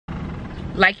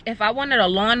Like, if I wanted a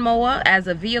lawnmower as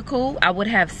a vehicle, I would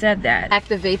have said that.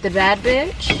 Activate the bad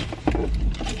bitch.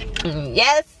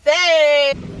 Yes,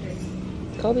 sir.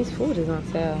 Kobe's food is on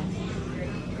sale.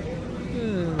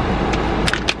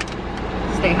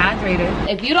 Stay hydrated.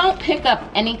 If you don't pick up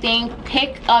anything,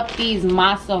 pick up these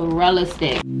mozzarella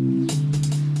sticks.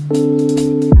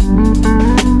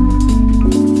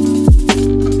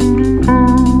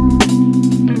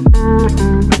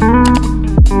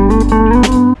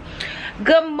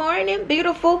 Good morning,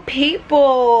 beautiful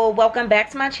people. Welcome back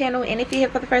to my channel, and if you're here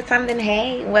for the first time, then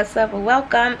hey, what's up?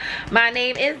 Welcome. My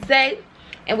name is Zay,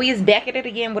 and we is back at it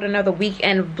again with another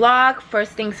weekend vlog.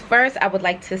 First things first, I would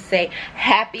like to say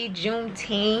happy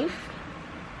Juneteenth.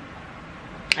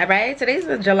 All right, today's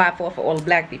July 4th for all the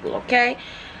black people, okay?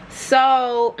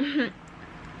 So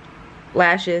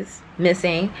lashes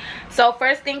missing. So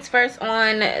first things first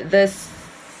on this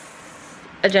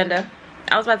agenda,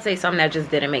 I was about to say something that just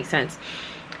didn't make sense.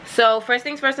 So first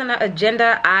things first on the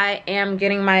agenda, I am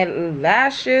getting my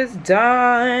lashes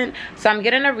done. So I'm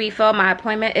getting a refill. My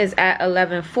appointment is at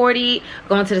 11:40.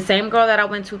 Going to the same girl that I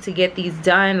went to get these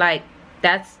done. Like,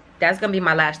 that's gonna be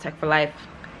my lash tech for life.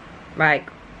 Like,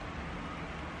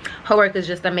 her work is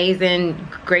just amazing.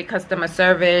 Great customer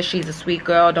service. She's a sweet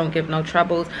girl, don't give no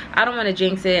troubles. I don't want to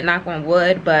jinx it, knock on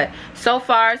wood, but so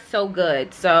far so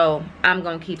good. So I'm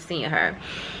gonna keep seeing her.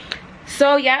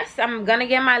 So yes, I'm gonna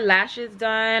get my lashes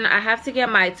done. I have to get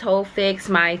my toe fixed,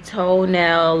 my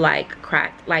toenail like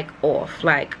cracked, like off.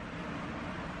 Like,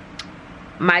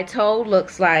 my toe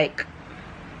looks like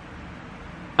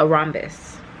a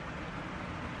rhombus.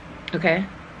 Okay.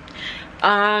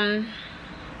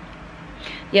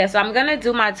 Yeah, so I'm gonna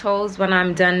do my toes when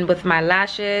I'm done with my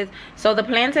lashes. So the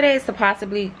plan today is to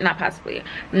not possibly,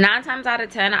 9 times out of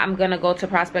 10, I'm gonna go to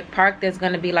Prospect Park. There's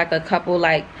gonna be like a couple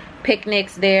like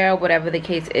picnics there, whatever the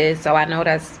case is. So I know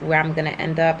that's where I'm gonna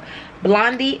end up.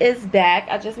 Blondie is back.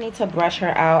 I just need to brush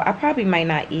her out. I probably might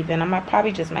not even. I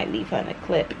probably just might leave her in a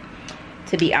clip,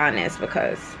 to be honest,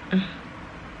 because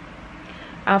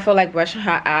I don't feel like brushing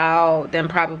her out, then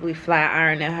probably flat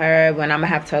ironing her when I'm gonna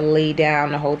have to lay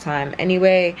down the whole time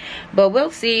anyway. But we'll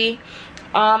see.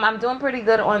 I'm doing pretty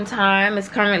good on time. It's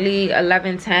currently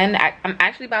 11:10. I'm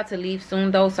actually about to leave soon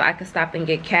though, so I can stop and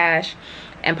get cash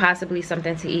and possibly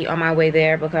something to eat on my way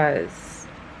there, because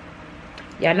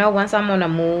yeah, I know once I'm on a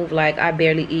move, like, I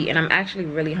barely eat, and I'm actually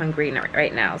really hungry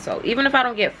right now. So even if I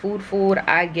don't get food,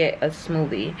 I get a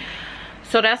smoothie.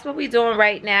 So that's what we're doing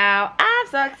right now. I'm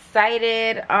so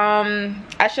excited.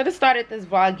 I should have started this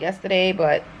vlog yesterday,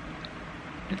 but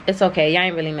it's okay. Y'all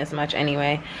ain't really miss much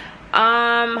anyway.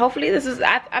 Hopefully this is,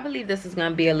 I believe this is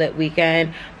gonna be a lit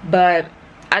weekend, but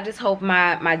I just hope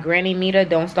my granny meter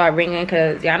don't start ringing,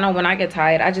 because y'all know when I get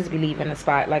tired, I just be leaving the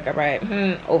spot. Like, all right,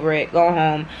 over it, go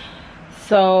home.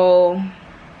 So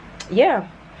yeah,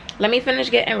 let me finish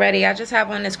getting ready. I just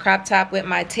have on this crop top with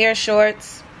my tear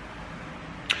shorts.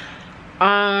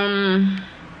 I'm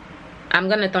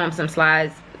gonna throw on some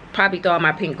slides, probably throw on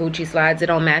my pink Gucci slides. It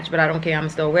don't match, but I don't care, I'm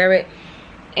still wear it.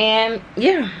 And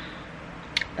yeah,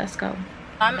 let's go.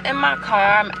 I'm in my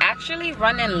car. I'm actually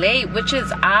running late, which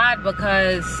is odd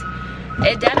because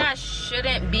it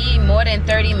shouldn't be more than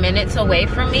 30 minutes away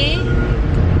from me,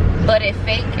 but it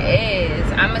fake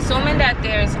is. I'm assuming that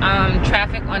there's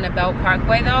traffic on the Belt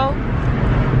Parkway though,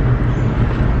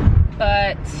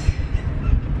 but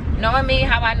knowing me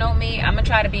how I know me, I'm gonna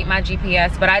try to beat my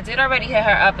GPS. But I did already hit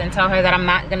her up and tell her that I'm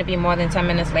not gonna be more than 10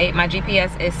 minutes late. My GPS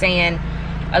is saying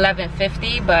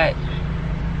 11:50, but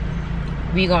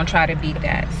we gonna try to beat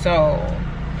that. So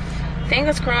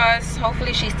fingers crossed.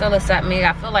 Hopefully she still accept me.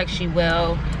 I feel like she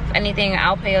will. If anything,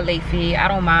 I'll pay a late fee. I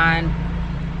don't mind,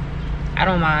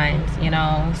 you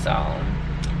know. So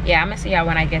yeah, I'm gonna see y'all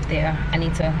when I get there. I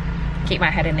need to keep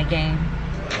my head in the game.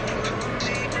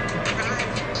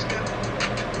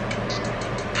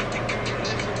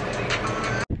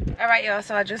 Alright y'all,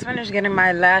 so I just finished getting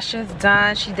my lashes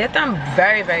done. She did them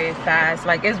very, very fast.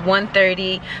 Like, it's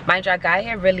 1:30. Mind you, I got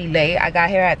here really late. I got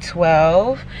here at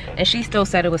 12 and she still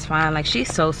said it was fine. Like,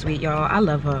 she's so sweet, y'all. I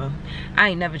love her. I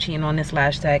ain't never cheating on this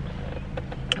lash tech.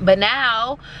 But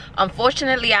now,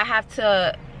 unfortunately, I have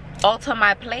to alter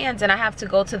my plans and I have to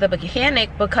go to the mechanic,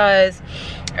 because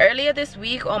earlier this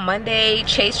week on Monday,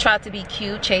 Chase tried to be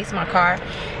cute, Chase, my car,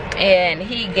 and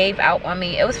he gave out on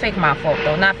me. It was fake, my fault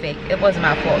though, not fake. It wasn't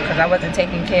my fault because I wasn't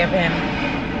taking care of him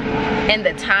in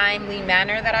the timely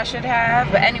manner that I should have.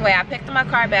 But anyway, I picked my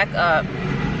car back up,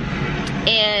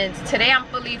 and today I'm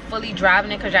fully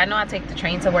driving it, because I know I take the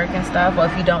train to work and stuff. Or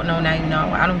if you don't know, now you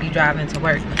know. I don't be driving to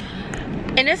work.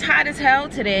 And it's hot as hell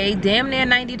today, damn near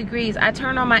 90 degrees. I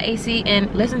turned on my AC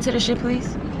and listen to the shit,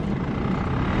 please.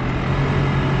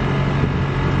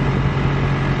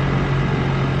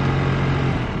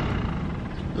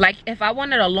 Like if I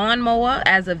wanted a lawnmower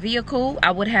as a vehicle,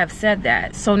 I would have said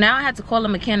that. So now I had to call a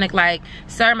mechanic like,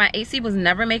 sir, my AC was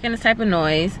never making this type of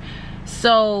noise,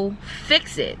 so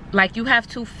fix it. Like you have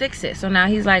to fix it. So now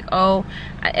he's like, oh,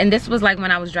 and this was like when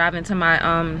I was driving to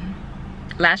my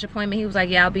Lash appointment. He was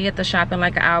like, yeah, I'll be at the shop in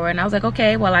like an hour. And I was like,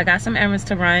 okay, well, I got some errands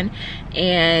to run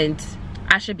and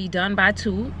I should be done by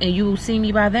 2 and you will see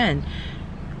me by then.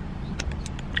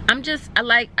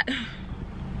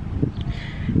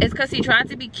 It's because he tried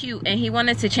to be cute and he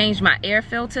wanted to change my air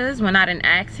filters when I didn't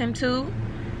ask him to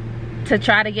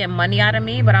try to get money out of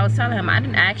me. But I was telling him, I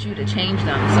didn't ask you to change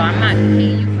them, so I'm not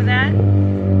paying you for that.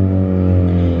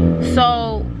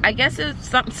 So I guess it's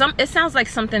it sounds like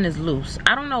something is loose.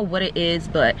 I don't know what it is,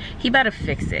 but he better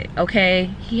fix it,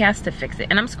 okay? He has to fix it.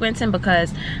 And I'm squinting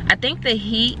because I think the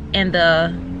heat and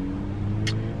the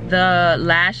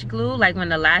lash glue, like when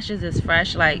the lashes is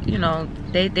fresh, like, you know,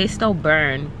 they still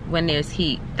burn when there's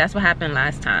heat. That's what happened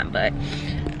last time. But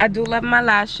I do love my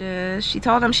lashes. She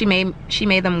told them she made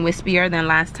them wispier than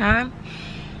last time,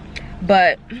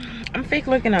 but I'm fake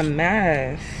looking a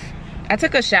mess. I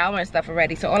took a shower and stuff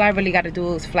already, so all I really got to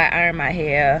do is flat iron my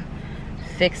hair,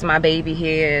 fix my baby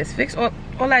hairs, fix all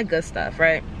that good stuff,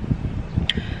 right?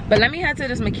 But let me head to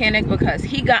this mechanic because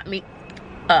he got me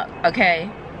up, okay?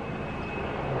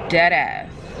 Dead ass.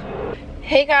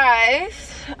 Hey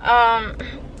guys,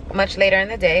 much later in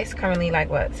the day. It's currently like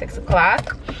what, 6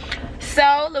 o'clock.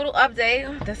 So little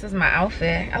update. This is my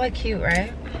outfit. I look cute,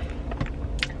 right?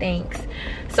 Thanks.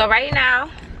 So right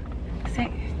now,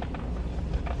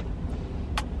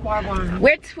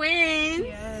 we're twins.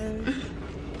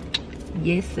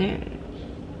 Yes, sir.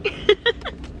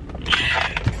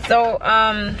 So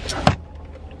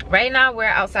right now we're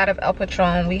outside of El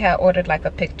Patron. We had ordered like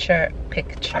a picture.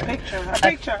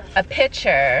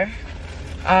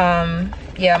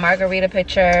 Yeah, margarita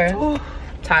picture. Ooh.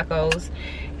 Tacos.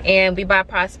 And we bought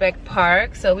Prospect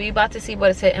Park, so we about to see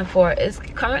what it's hitting for. It's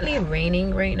currently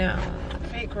raining right now.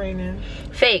 Fake raining.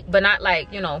 Fake, but not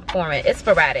like, you know, pouring. It's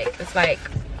sporadic. It's like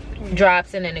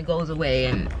drops and then it goes away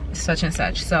and such and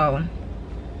such. So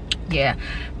yeah.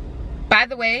 By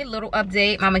the way, little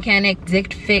update, my mechanic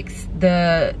did fix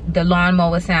the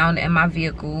lawnmower sound in my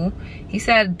vehicle. He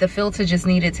said the filter just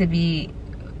needed to be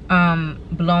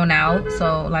blown out.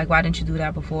 So like, why didn't you do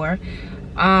that before?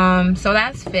 So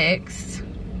that's fixed.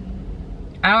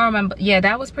 I don't remember. Yeah,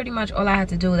 that was pretty much all I had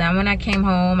to do. Then when I came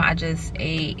home, I just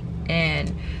ate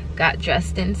and got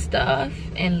dressed and stuff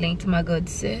and linked my good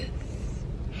sis.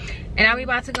 And now we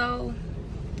about to go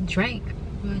drink.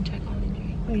 You wanna check on the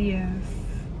drink? Yes.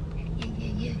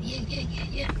 Yeah.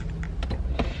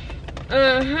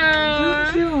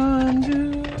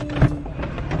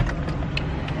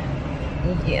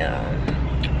 Yeah.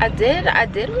 I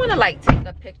did want to like take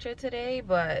a picture today,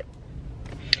 but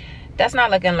that's not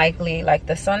looking likely. Like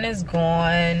the sun is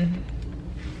gone.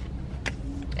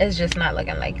 It's just not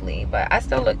looking likely, but I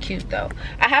still look cute though.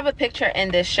 I have a picture in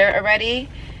this shirt already,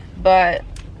 but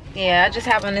yeah, I just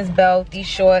have on this belt, these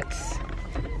shorts.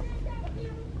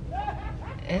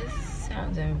 It's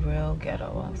sounding real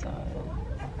ghetto outside.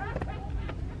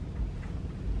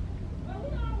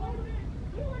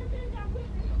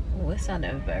 Oh, it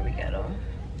sounded very ghetto.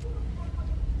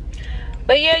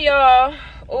 But yeah, y'all.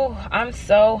 Oh, I'm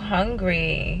so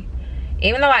hungry.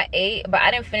 Even though I ate, but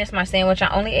I didn't finish my sandwich. I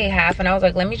only ate half, and I was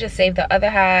like, let me just save the other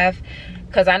half,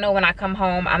 because I know when I come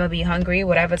home, I'm gonna be hungry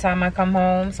whatever time I come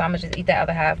home. So I'm gonna just eat the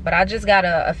other half. But I just got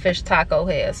a fish taco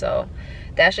here, so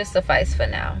that should suffice for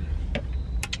now.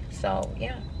 So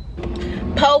yeah.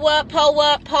 Pull up.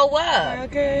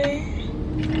 Okay.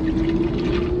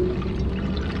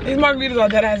 These margaritas are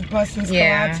dead ass busting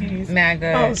Scalatis. Yeah, mad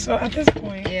good. Oh, so at this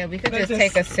point, yeah, we could just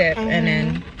take a sip and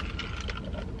then.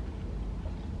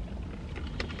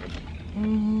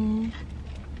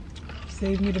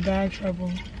 Save me the bag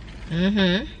trouble.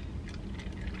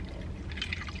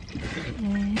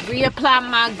 Reapply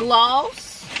my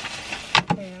gloss.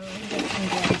 Yeah,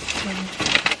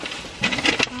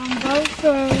 both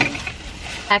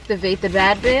activate the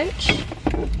bad bitch.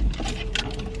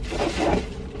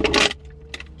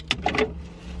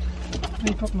 Let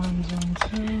me put mine on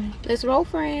too. Let's roll,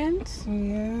 friends.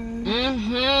 Yeah.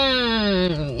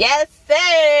 Yes,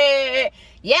 sir.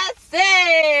 Yes, sir.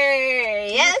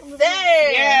 Yes,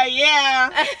 sir.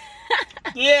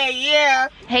 Yeah.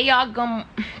 Hey, y'all.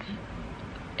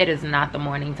 It is not the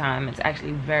morning time. It's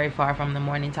actually very far from the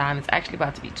morning time. It's actually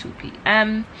about to be 2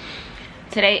 p.m.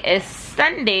 Today is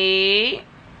Sunday.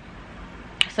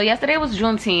 So yesterday was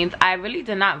Juneteenth. I really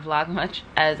did not vlog much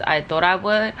as I thought I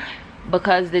would,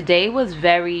 because the day was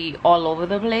very all over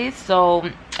the place. So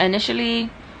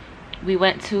initially we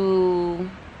went to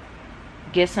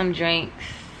get some drinks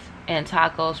and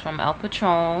tacos from El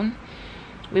Patron.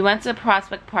 We went to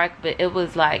Prospect Park, but it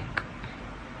was like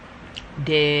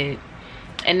dead.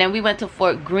 And then we went to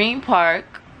Fort Greene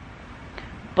Park,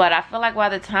 but I feel like by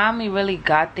the time we really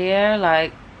got there,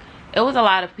 like, it was a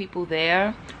lot of people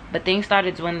there, but things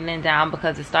started dwindling down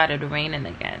because it started raining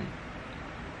again.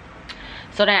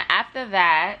 So then after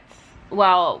that,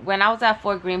 well, when I was at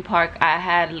Fort Greene Park, I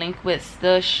had linked with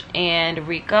Stush and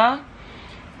Rika,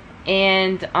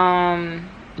 and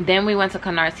then we went to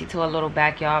Canarsie to a little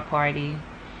backyard party.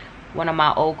 One of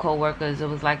my old co-workers, it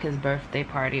was like his birthday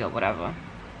party or whatever.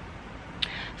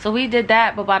 So we did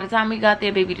that, but by the time we got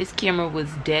there, baby, this camera was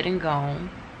dead and gone.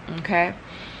 Okay,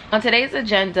 on today's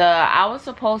agenda, I was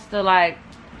supposed to like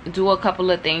do a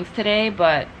couple of things today,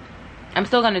 but I'm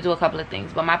still gonna do a couple of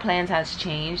things, but my plans has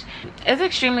changed. It's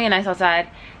extremely nice outside,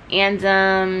 and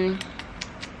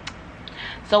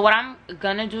so what I'm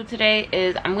gonna do today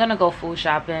is I'm gonna go food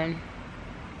shopping.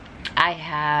 I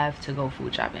have to go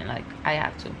food shopping, like I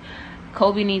have to.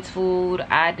 Kobe needs food,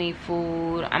 I need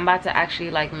food. I'm about to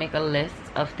actually like make a list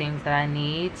of things that I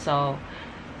need, so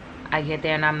I get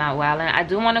there and I'm not wilding. I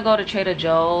do want to go to Trader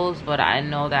Joe's, but I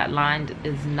know that line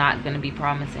is not going to be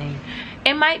promising.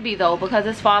 It might be though, because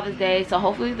it's Father's Day, so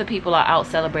hopefully the people are out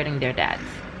celebrating their dads.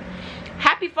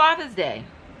 Happy Father's Day.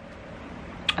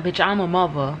 Bitch, I'm a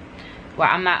mother. Well,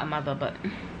 I'm not a mother, but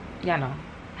y'all know.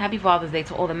 Happy Father's Day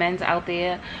to all the men out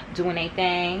there doing their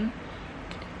thing,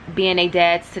 being their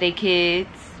dads to their kids.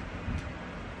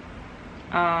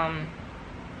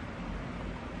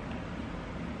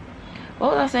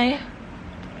 What was I saying?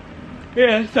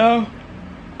 Yeah, so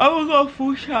I will go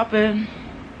food shopping.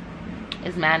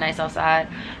 It's mad nice outside.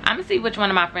 I'm gonna see which one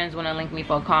of my friends wanna link me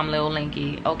for a calm little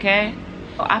linky, okay?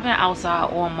 I've been outside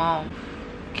all month.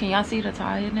 Can y'all see the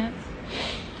tiredness?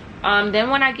 Then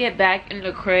when I get back in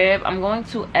the crib, I'm going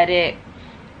to edit.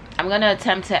 I'm gonna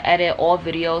attempt to edit all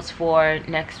videos for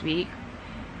next week.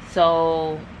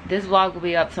 So this vlog will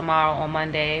be up tomorrow on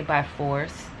Monday by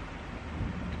force.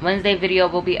 Wednesday video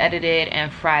will be edited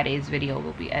and Friday's video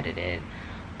will be edited.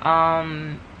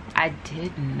 I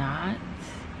did not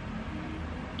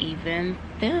even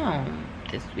film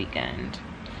this weekend.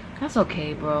 That's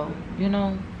okay, bro. You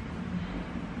know,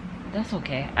 that's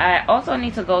okay. I also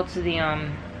need to go to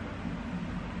the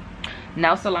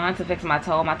nail salon to fix my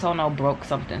toe. My toenail broke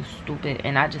something stupid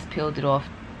and I just peeled it off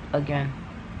again.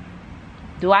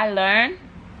 Do I learn?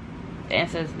 The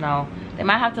answer is no. They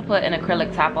might have to put an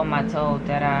acrylic top on my toe,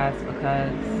 deadass,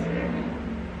 because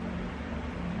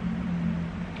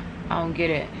I don't get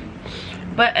it.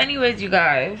 But anyways, you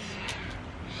guys,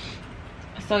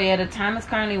 so yeah, the time is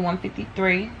currently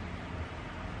 1:53.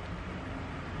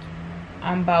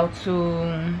 I'm about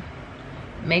to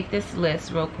make this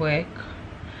list real quick.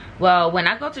 Well, when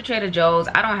I go to Trader Joe's,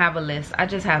 I don't have a list, I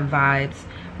just have vibes.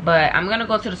 But I'm gonna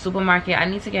go to the supermarket. I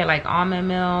need to get like almond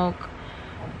milk.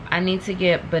 I need to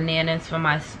get bananas for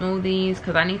my smoothies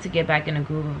because I need to get back in the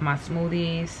groove of my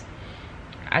smoothies.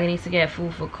 I need to get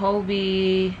food for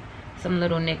Kobe, some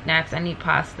little knickknacks. I need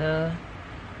pasta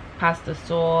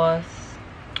sauce,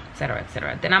 etc,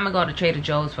 etc. Then I'm gonna go to Trader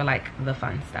Joe's for like the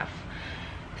fun stuff.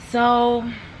 So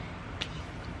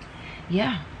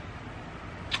yeah,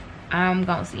 I'm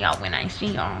gonna see y'all when I see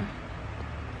y'all.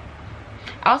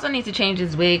 I also need to change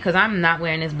this wig because I'm not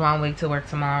wearing this blonde wig to work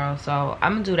tomorrow. So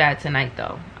I'm gonna do that tonight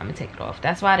though. I'm gonna take it off.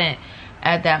 That's why I didn't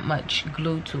add that much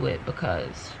glue to it,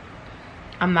 because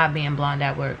I'm not being blonde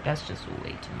at work. That's just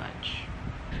way too much.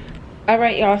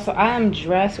 Alright y'all, so I am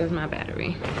dressed. Where's my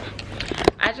battery?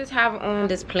 I just have on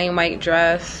this plain white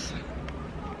dress.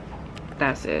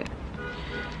 That's it.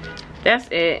 That's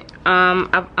it.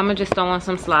 I'm gonna just throw on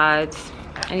some slides.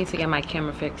 I need to get my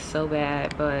camera fixed so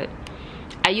bad, but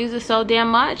I use it so damn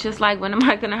much. It's like, when am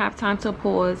I gonna have time to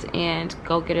pause and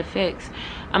go get it fixed?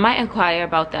 I might inquire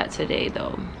about that today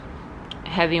though.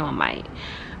 Heavy on might.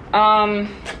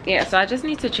 Yeah, so I just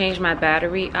need to change my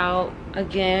battery out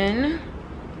again.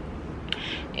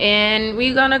 And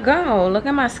we gonna go. Look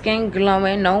at my skin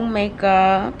glowing, no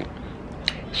makeup.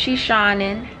 She's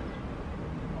shining.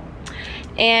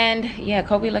 And yeah,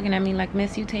 Kobe looking at me like,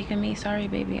 miss, you taking me? Sorry,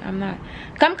 baby, I'm not.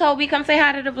 Come, Kobe, come say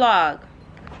hi to the vlog.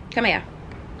 Come here.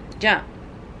 Jump.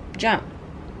 Jump.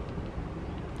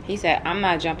 He said, I'm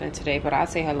not jumping today, but I'll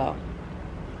say hello.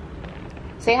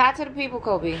 Say hi to the people,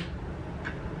 Kobe.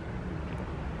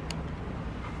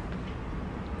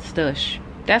 Stush.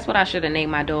 That's what I should have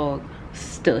named my dog.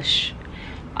 Stush.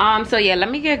 So yeah, let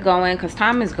me get going because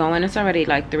time is going. It's already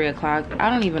like 3 o'clock. I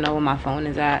don't even know where my phone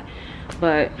is at,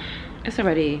 but it's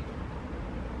already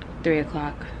 3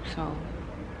 o'clock. So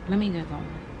let me get going.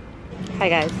 Hi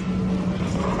guys.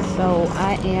 So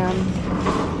I am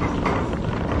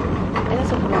in a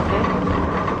supermarket,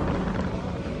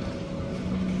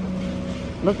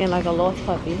 looking like a lost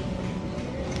puppy.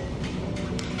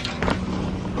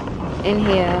 In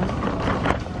here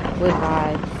with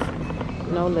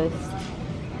vibes, no list.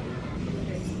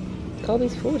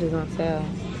 Kobe's food is on sale.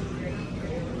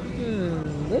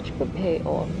 Which would pay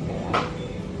off more?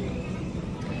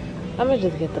 I'm gonna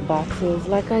just get the boxes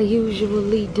like I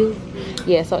usually do.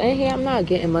 Yeah, so in here I'm not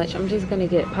getting much. I'm just gonna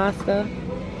get pasta,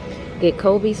 get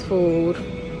Kobe's food,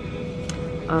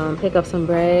 pick up some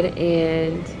bread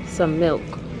and some milk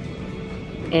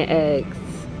and eggs.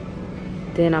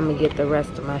 Then I'm gonna get the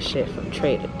rest of my shit from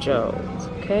Trader Joe's,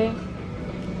 okay?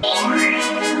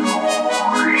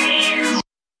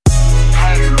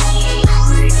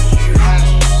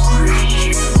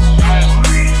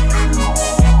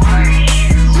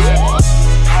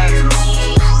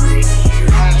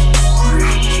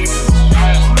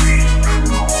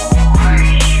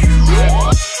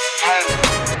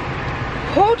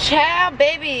 Oh child,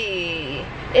 baby,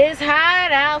 it's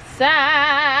hot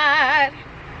outside.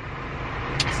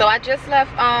 So I just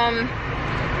left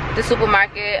the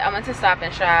supermarket. I went to Stop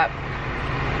and Shop.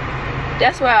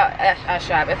 That's where I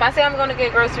shop. If I say I'm gonna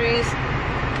get groceries,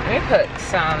 let me put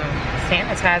some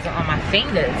sanitizer on my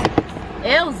fingers.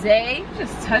 Elze,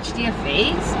 just touched your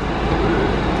face.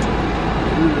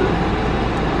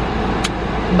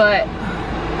 But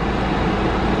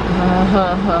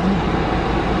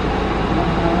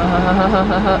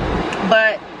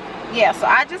but yeah, so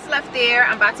I just left there.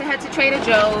 I'm about to head to Trader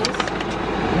Joe's.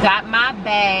 Got my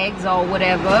bags or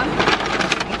whatever.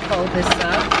 Let me fold this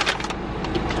up.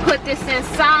 Put this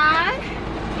inside.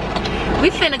 We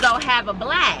finna go have a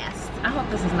blast. I hope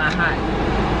this is not hot.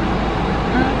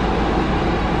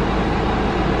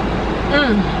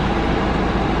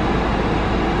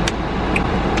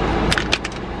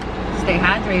 Stay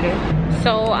hydrated.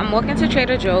 So I'm walking to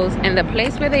Trader Joe's, and the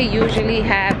place where they usually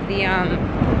have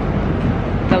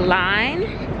the line,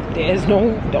 there's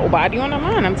nobody on the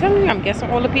line. I'm telling you, I'm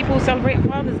guessing all the people who celebrate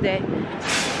Father's Day.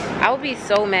 I would be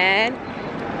so mad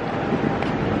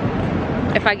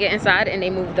if I get inside and they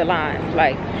move the line.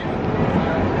 Like,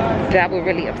 that would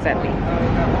really upset me.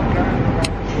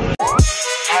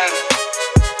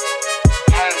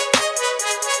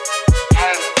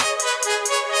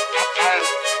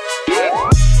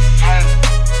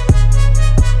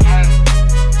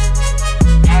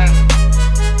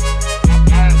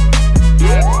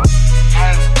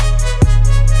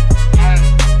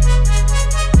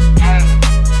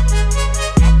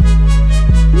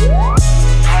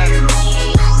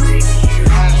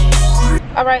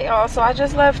 Alright y'all, so I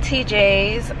just left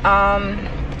TJ's.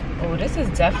 Oh, this is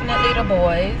definitely the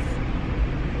boys.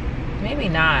 Maybe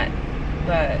not,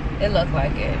 but it looked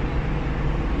like it.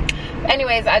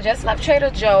 Anyways, I just left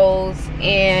Trader Joe's,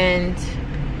 and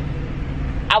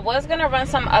I was gonna run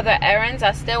some other errands.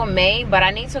 I still may, but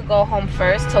I need to go home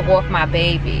first to walk my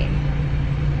baby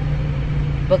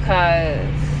because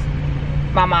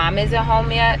my mom isn't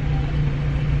home yet.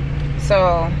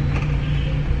 So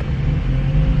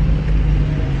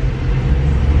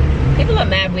people are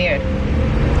mad weird.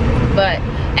 But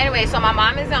anyway, so my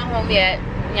mom isn't home yet.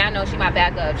 Y'all know she my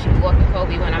backup. She's walking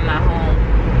Kobe when I'm not home.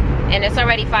 And it's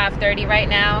already 5:30 right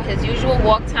now. His usual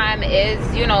walk time is,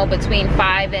 you know, between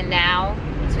 5 and now.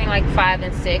 Between like 5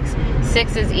 and 6.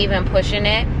 6 is even pushing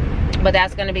it. But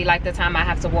that's gonna be like the time I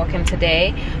have to walk him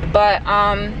today. But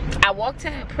I walked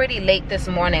him pretty late this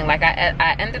morning. Like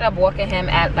I ended up walking him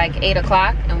at like 8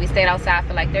 o'clock, and we stayed outside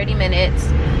for like 30 minutes.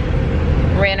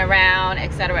 Ran around,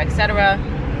 etc, etc.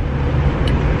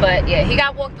 But yeah, he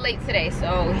got walked late today,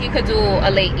 so he could do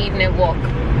a late evening walk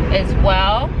as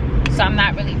well. So I'm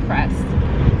not really pressed.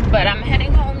 But I'm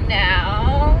heading home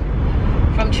now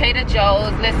from Trader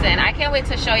Joe's. Listen, I can't wait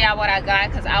to show y'all what I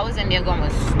got, because I was in there going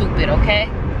stupid, okay?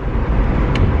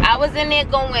 I was in there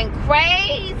going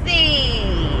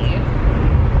crazy.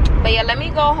 But yeah, let me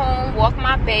go home, walk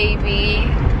my baby.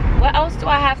 What else do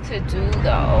I have to do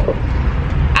though?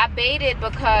 I baited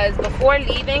because before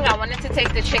leaving, I wanted to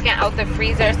take the chicken out the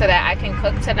freezer so that I can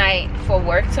cook tonight for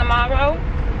work tomorrow.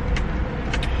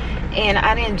 And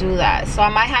I didn't do that. So I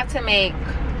might have to make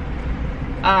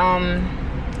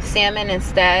salmon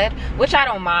instead, which I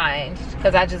don't mind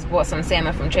because I just bought some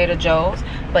salmon from Trader Joe's.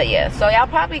 But yeah, so y'all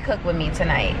probably cook with me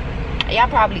tonight.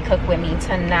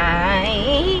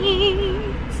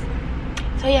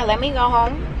 So yeah, let me go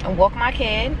home and walk my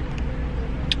kid.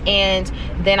 And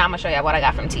then I'm gonna show y'all what I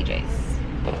got from TJ's.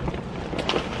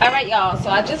 All right y'all, so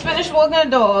I just finished walking the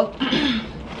dog.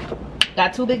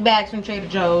 Got 2 big bags from Trader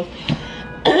Joe's.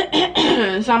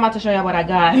 So I'm about to show y'all what I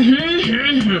got.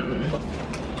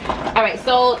 All right,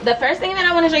 so the first thing that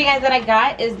I want to show you guys that I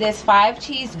got is this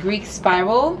 5-cheese Greek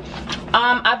spiral.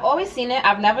 I've always seen it,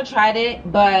 I've never tried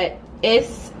it, but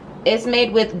it's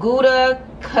made with Gouda,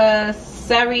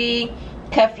 Kasseri,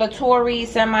 Keflatori,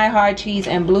 semi-hard cheese,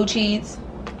 and blue cheese.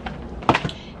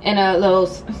 And a little,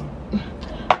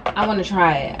 I want to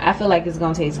try it. I feel like it's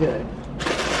gonna taste good.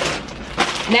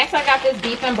 Next, I got this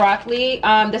beef and broccoli.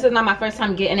 This is not my first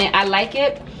time getting it. I like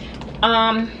it.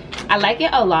 I like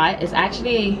it a lot. It's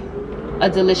actually a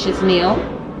delicious meal.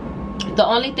 The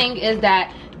only thing is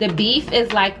that the beef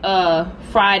is like a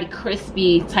fried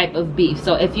crispy type of beef.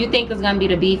 So if you think it's gonna be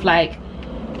the beef like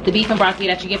the beef and broccoli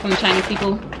that you get from the Chinese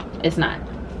people, it's not.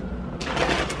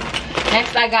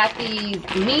 Next, I got these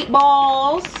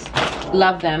meatballs.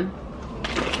 Love them.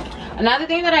 Another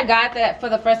thing that I got that for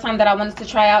the first time that I wanted to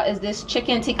try out is this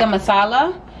chicken tikka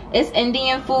masala. It's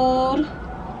Indian food.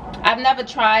 I've never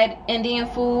tried Indian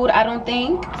food, I don't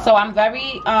think. So I'm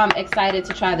very excited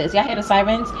to try this. Y'all hear the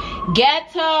sirens?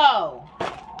 Ghetto!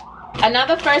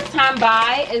 Another first time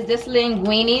buy is this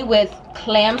linguine with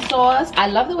clam sauce. I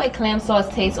love the way clam sauce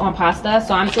tastes on pasta.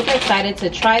 So I'm super excited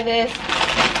to try this.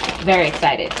 Very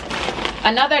excited.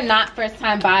 Another not first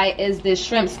time buy is this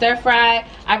shrimp stir fry.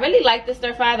 I really like the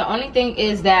stir fry. The only thing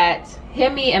is that, hear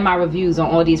me in my reviews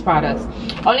on all these products.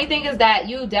 Only thing is that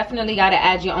you definitely got to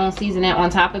add your own seasoning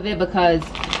on top of it because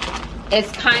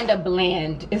it's kind of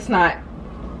bland. It's not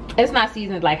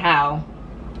seasoned like how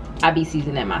I be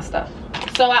seasoning my stuff.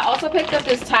 So I also picked up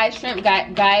this Thai shrimp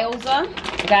gyoza.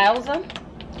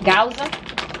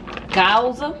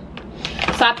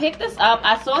 So I picked this up.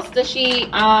 I saw Stushy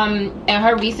in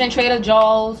her recent Trader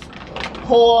Joe's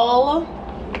haul,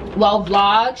 well,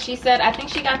 vlog. She said I think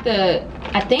she got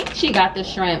the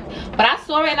shrimp, but I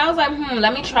saw it and I was like,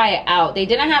 let me try it out. They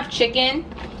didn't have chicken,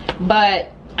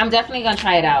 but I'm definitely gonna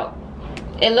try it out.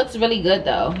 It looks really good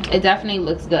though. It definitely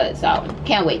looks good, so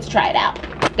can't wait to try it out.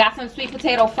 Got some sweet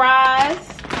potato fries.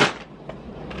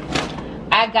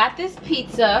 I got this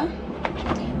pizza.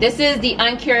 This is the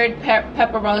uncured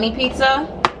pepperoni pizza.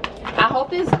 I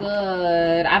hope it's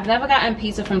good. I've never gotten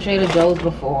pizza from Trader Joe's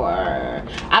before.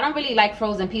 I don't really like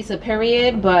frozen pizza,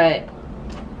 period, but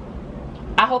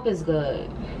I hope it's good.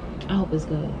 I hope it's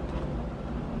good.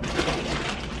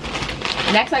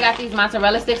 Next, I got these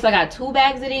mozzarella sticks. I got 2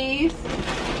 bags of these.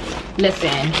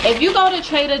 Listen, if you go to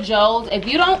Trader Joe's, if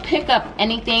you don't pick up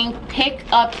anything, pick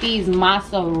up these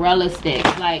mozzarella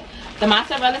sticks. Like, the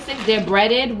mozzarella sticks, they're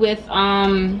breaded with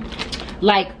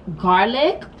like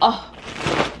garlic. Oh,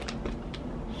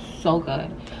 so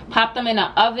good. Pop them in the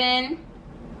oven.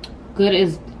 Good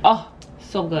as, oh,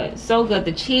 so good, so good.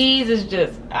 The cheese is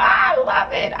just, I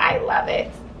love it. I love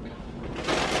it.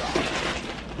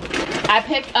 I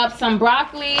picked up some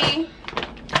broccoli.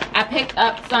 I picked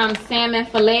up some salmon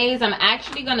fillets. I'm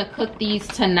actually gonna cook these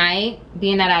tonight,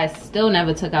 being that I still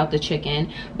never took out the chicken,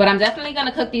 but I'm definitely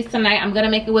gonna cook these tonight. I'm gonna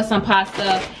make it with some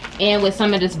pasta and with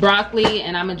some of this broccoli,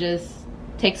 and I'm gonna just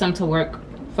take some to work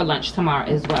for lunch tomorrow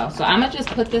as well. So I'm gonna just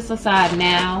put this aside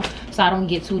now so I don't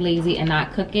get too lazy and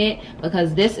not cook it,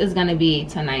 because this is gonna be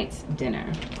tonight's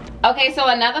dinner. Okay, so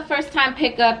another first time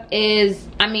pickup is,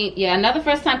 another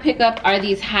first time pickup are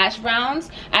these hash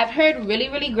browns. I've heard really,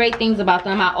 really great things about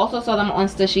them. I also saw them on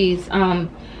Stushy's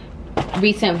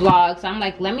recent vlog, so I'm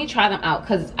like, let me try them out,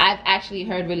 because I've actually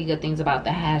heard really good things about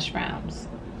the hash browns.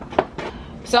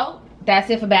 So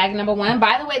that's it for bag number 1.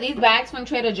 By the way, these bags from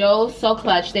Trader Joe's, so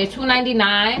clutch. They're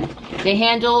 $2.99. The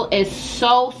handle is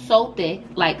so thick,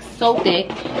 like so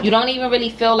thick. You don't even really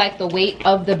feel like the weight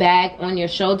of the bag on your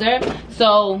shoulder.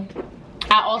 So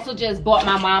I also just bought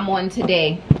my mom one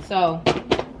today. So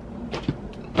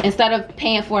instead of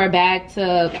paying for a bag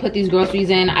to put these groceries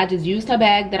in, I just used her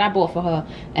bag that I bought for her,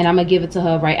 and I'm gonna give it to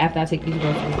her right after I take these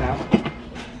groceries out.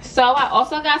 So I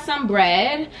also got some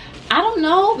bread. I don't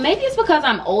know, maybe it's because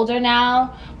I'm older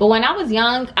now, but when I was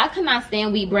young, I could not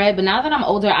stand wheat bread. But now that I'm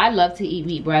older, I love to eat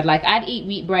wheat bread. Like, I'd eat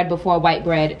wheat bread before white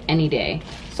bread any day.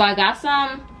 So I got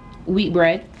some wheat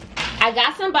bread. I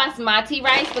got some basmati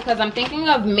rice because I'm thinking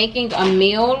of making a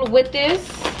meal with this.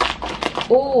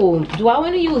 Oh, do I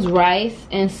want to use rice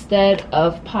instead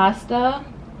of pasta?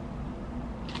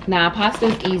 Nah,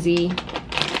 pasta's easy.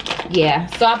 Yeah,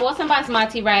 so I bought some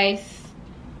basmati rice.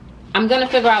 I'm gonna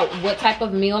figure out what type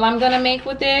of meal I'm gonna make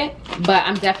with it, but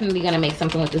I'm definitely gonna make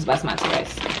something with this basmati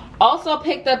rice. Also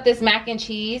picked up this mac and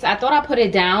cheese. I thought I put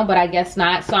it down, but I guess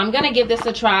not. So I'm gonna give this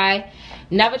a try.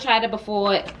 Never tried it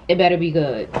before. It better be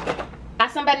good.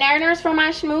 Got some bananas for my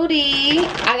smoothie.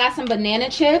 I got some banana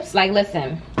chips. Like,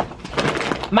 listen,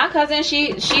 my cousin,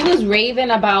 she was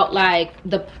raving about like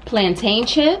the plantain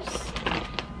chips,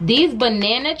 These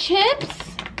banana chips,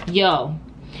 yo,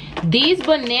 these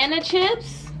banana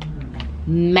chips,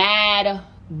 mad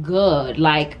good,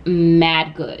 like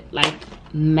mad good, like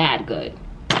mad good,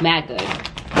 mad good.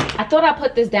 I thought I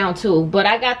put this down too, but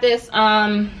I got this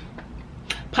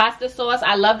pasta sauce.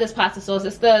 I love this pasta sauce.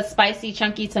 It's the spicy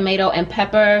chunky tomato and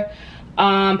pepper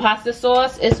pasta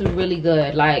sauce. It's really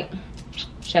good, like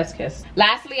chef's kiss.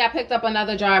 Lastly, I picked up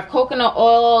another jar of coconut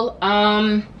oil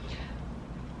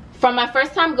from my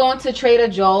first time going to Trader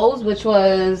Joe's, which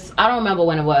was, I don't remember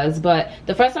when it was, but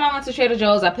the first time I went to Trader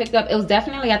Joe's, I picked up, it was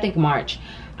definitely, I think, March.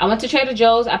 I went to Trader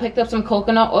Joe's, I picked up some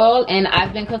coconut oil, and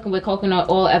I've been cooking with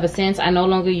coconut oil ever since. I no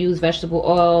longer use vegetable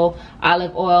oil,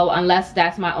 olive oil, unless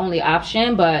that's my only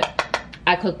option, but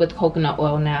I cook with coconut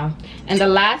oil now. And the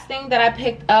last thing that I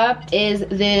picked up is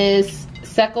this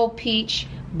Secco Peach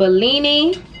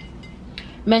Bellini.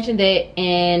 Mentioned it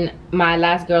in my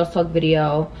last Girls Talk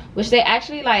video, which they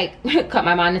actually like cut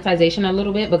my monetization a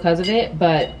little bit because of it,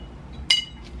 but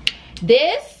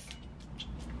this,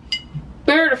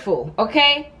 beautiful,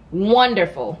 okay,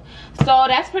 wonderful. So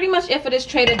that's pretty much it for this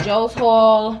Trader Joe's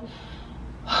haul.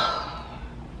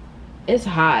 It's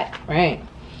hot, right?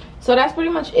 So that's pretty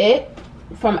much it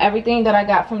from everything that I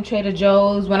got from Trader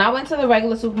Joe's. When I went to the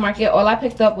regular supermarket, all I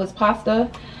picked up was pasta.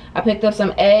 I picked up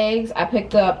some eggs. I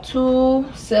picked up 2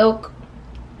 Silk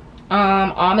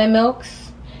almond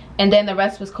milks, and then the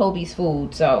rest was Kobe's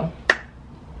food. So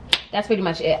that's pretty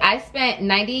much it. I spent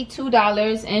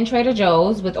 $92 in Trader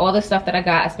Joe's with all the stuff that I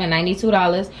got. I spent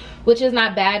 $92, which is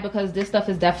not bad because this stuff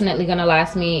is definitely gonna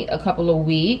last me a couple of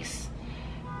weeks.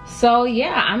 So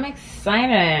yeah, I'm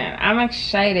excited. I'm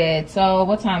excited. So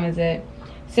what time is it?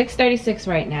 6:36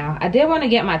 right now. I did want to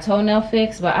get my toenail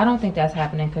fixed, but I don't think that's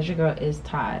happening because your girl is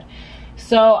tired.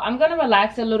 So I'm gonna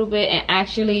relax a little bit and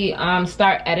actually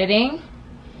start editing,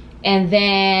 and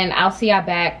then I'll see y'all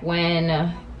back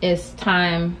when it's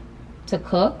time to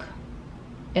cook.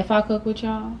 If I cook with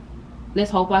y'all, let's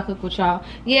hope I cook with y'all.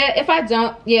 Yeah, if I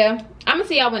don't, yeah, I'm gonna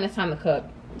see y'all when it's time to cook.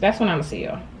 That's when I'm gonna see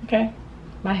y'all. Okay,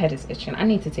 my head is itching. I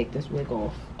need to take this wig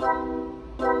off.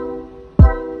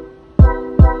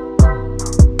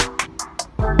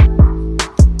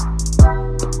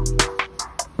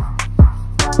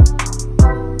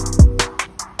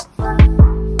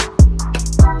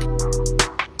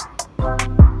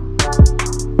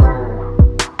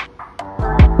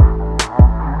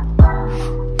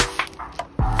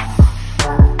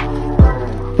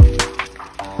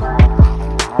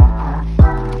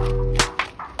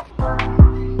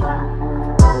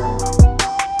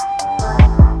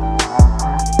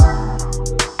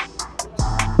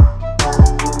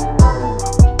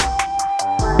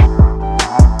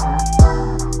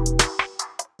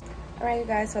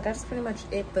 So that's pretty much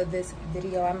it for this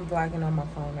video. I'm vlogging on my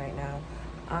phone right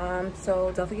now.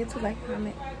 So don't forget to like,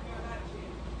 comment.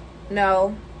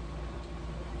 No,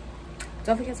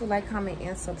 don't forget to like, comment,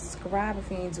 and subscribe if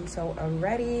you didn't do so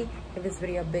already. Give this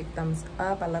video a big thumbs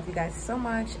up. I love you guys so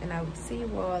much, and I will see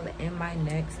you all in my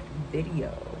next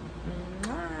video.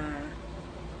 Mwah.